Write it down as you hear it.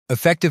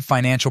Effective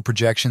financial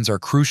projections are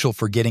crucial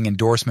for getting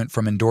endorsement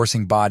from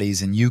endorsing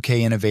bodies in UK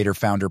Innovator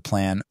Founder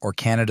Plan or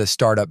Canada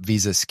Startup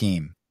Visa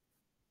Scheme.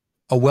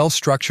 A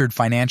well-structured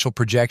financial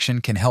projection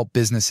can help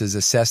businesses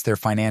assess their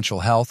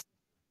financial health,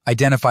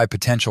 identify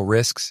potential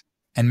risks,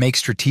 and make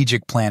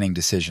strategic planning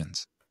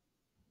decisions.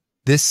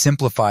 This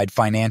simplified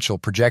financial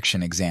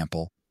projection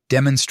example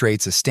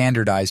demonstrates a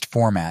standardized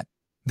format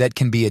that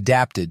can be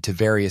adapted to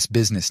various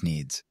business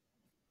needs.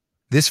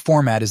 This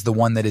format is the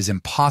one that is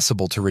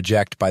impossible to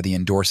reject by the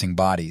endorsing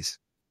bodies.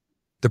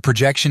 The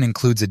projection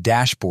includes a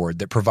dashboard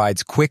that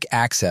provides quick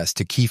access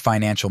to key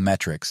financial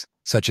metrics,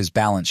 such as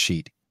balance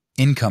sheet,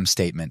 income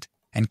statement,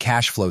 and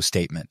cash flow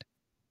statement.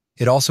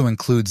 It also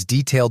includes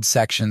detailed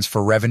sections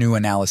for revenue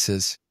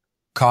analysis,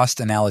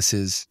 cost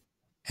analysis,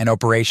 and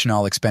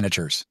operational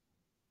expenditures.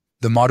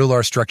 The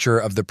modular structure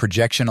of the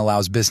projection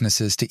allows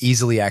businesses to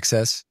easily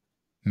access,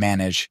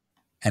 manage,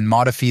 and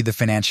modify the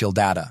financial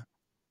data.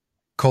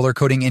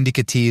 Color-coding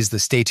indicates the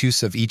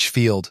status of each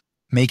field,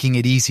 making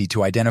it easy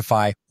to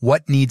identify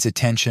what needs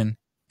attention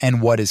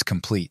and what is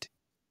complete.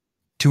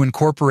 To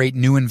incorporate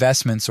new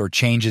investments or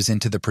changes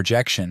into the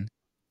projection,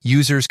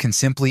 users can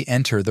simply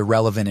enter the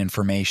relevant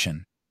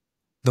information.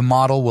 The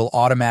model will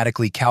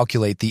automatically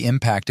calculate the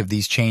impact of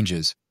these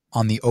changes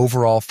on the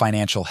overall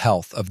financial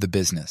health of the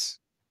business.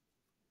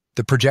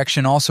 The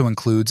projection also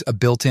includes a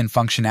built-in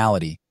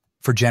functionality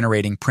for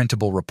generating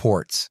printable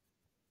reports.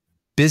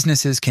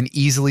 Businesses can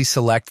easily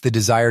select the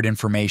desired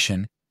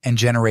information and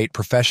generate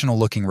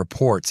professional-looking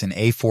reports in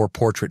A4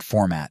 portrait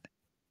format.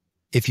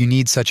 If you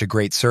need such a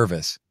great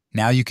service,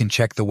 now you can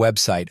check the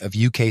website of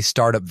UK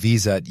Startup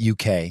Visa at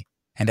UK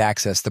and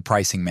access the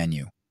pricing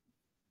menu.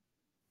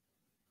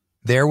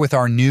 There, with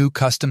our new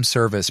custom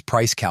service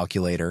price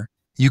calculator,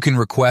 you can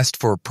request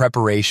for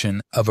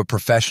preparation of a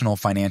professional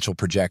financial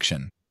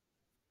projection.